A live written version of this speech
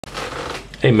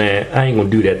Hey man, I ain't gonna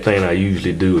do that thing I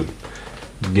usually do.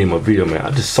 Give my video, man.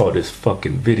 I just saw this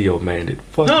fucking video, man.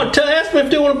 Ask me if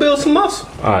they want to build some muscle.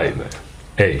 Alright, man.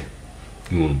 Hey,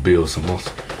 you wanna build some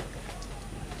muscle?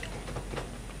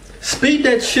 Speed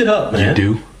that shit up, man.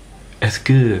 You do? That's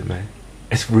good, man.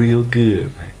 That's real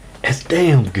good, man. That's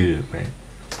damn good, man.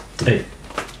 Hey.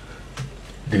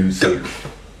 Dude, so.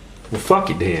 Well,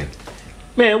 fuck it then.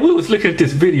 Man, we was looking at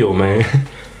this video, man.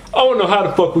 I don't know how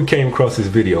the fuck we came across this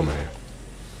video, man.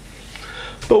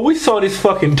 But we saw this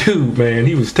fucking dude, man.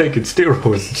 He was taking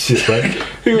steroids and shit, right?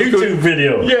 YouTube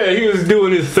video. Yeah, he was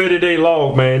doing his 30-day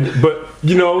log, man. But,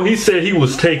 you know, he said he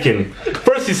was taking...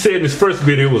 First, he said in his first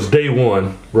video, it was day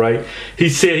one, right? He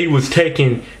said he was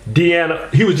taking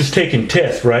he was just taking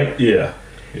tests, right? Yeah.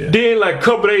 Then, like,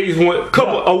 a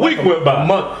week went by.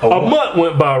 A month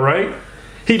went by, right?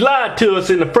 He lied to us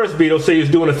in the first video, say he was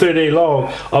doing a 30-day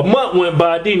log. A month went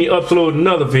by, then he uploaded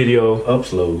another video.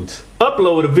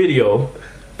 Upload a video.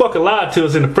 Fucking lied to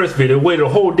us in the first video. Waited a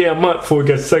whole damn month before we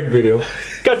got the second video.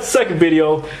 Got the second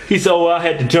video. He said, oh, I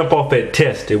had to jump off that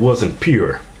test. It wasn't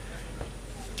pure.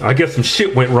 I guess some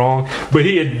shit went wrong. But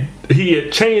he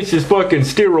had changed his fucking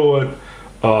steroid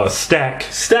stack.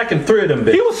 Stacking 3 of them,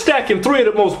 bitch. He was stacking 3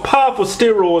 of the most powerful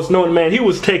steroids known, man. He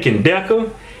was taking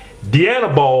Deca, the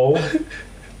Anabolic,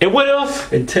 and what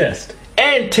else? And test.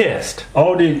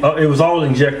 It was all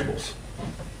injectables.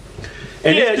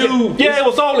 And yeah, it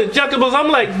was all injectables. I'm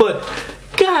like, but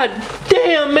god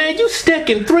damn, man, you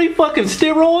stacking 3 fucking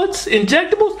steroids,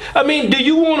 injectables? I mean, do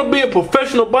you want to be a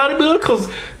professional bodybuilder?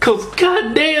 Cause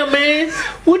god damn, man,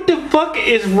 what the fuck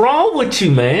is wrong with you,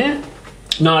 man?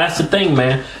 No, that's the thing,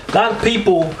 man. A lot of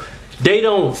people, they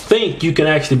don't think you can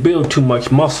actually build too much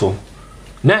muscle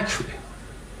naturally.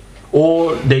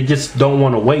 Or they just don't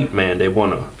want to wait, man. They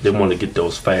want to get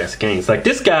those fast gains. Like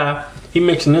this guy, he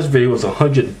mentioned this video was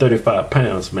 135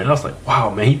 pounds, man. I was like, wow,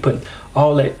 man, he put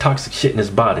all that toxic shit in his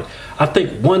body. I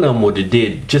think one of them would have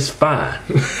did just fine.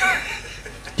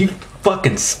 You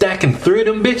fucking stacking 3 of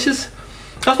them bitches?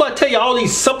 That's why I tell you, all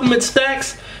these supplement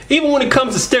stacks, even when it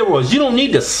comes to steroids, you don't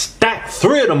need to stack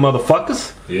 3 of them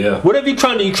motherfuckers. Yeah. Whatever you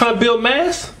trying to build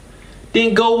mass?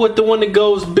 Then go with the one that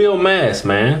goes build mass,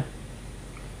 man.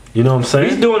 You know what I'm saying?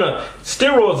 He's doing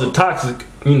steroids are toxic,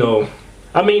 you know.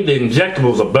 I mean, the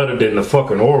injectables are better than the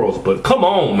fucking orals, but come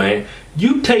on, man.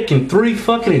 You taking 3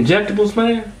 fucking injectables,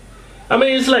 man? I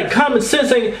mean, it's like common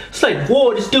sense. It's like,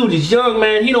 whoa, this dude is young,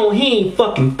 man. He ain't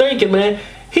fucking thinking, man.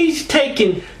 He's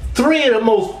taking 3 of the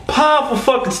most powerful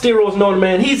fucking steroids known,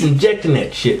 man. He's injecting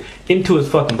that shit into his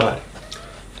fucking body.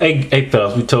 Hey,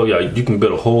 fellas, we told y'all you can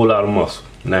build a whole lot of muscle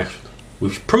naturally.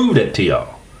 We've proved that to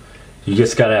y'all. You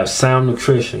just gotta have sound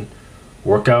nutrition,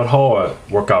 work out hard,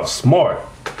 work out smart.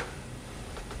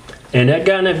 And that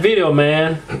guy in that video,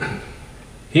 man,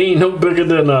 he ain't no bigger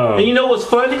than And you know what's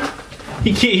funny?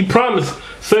 He promised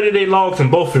 30-day logs in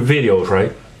both the videos,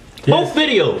 right? Yes. Both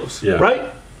videos, yeah.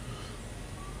 Right?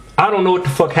 I don't know what the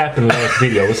fuck happened in the last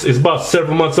video. It's about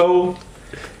several months old.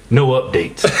 No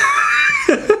updates.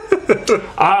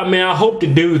 I hope the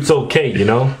dude's okay, you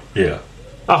know? Yeah.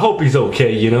 I hope he's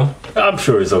okay, you know? I'm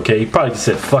sure he's okay. He probably just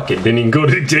said fuck it, didn't even go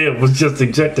to the jail, was just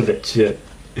injected that shit.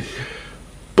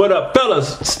 But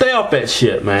fellas, stay off that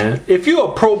shit, man. If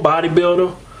you're a pro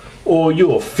bodybuilder or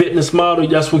you're a fitness model,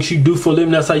 that's what you do for a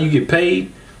living, that's how you get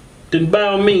paid, then by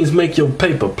all means make your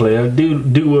paper, player.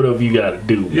 Do whatever you gotta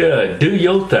do. Yeah, do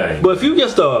your thing. But if you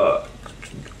just a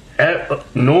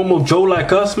normal Joe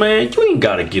like us, man, you ain't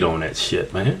gotta get on that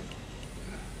shit, man.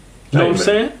 You know what I'm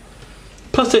saying?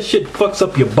 Plus that shit fucks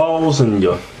up your balls and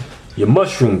your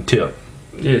mushroom tip.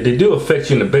 Yeah, they do affect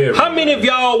you in the bedroom. How many of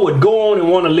y'all would go on and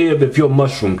want to live if your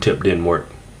mushroom tip didn't work?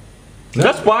 No.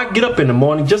 That's why I get up in the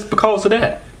morning, just because of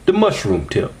that. The mushroom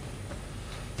tip.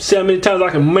 See how many times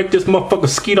I can make this motherfucker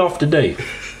skeet off today.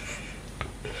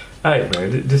 Alright,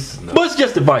 man, this is But it's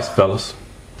just advice, fellas.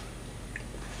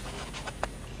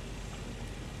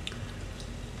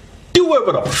 Do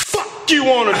whatever the fuck you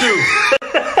want to do.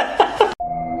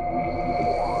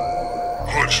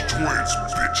 Hodgetwins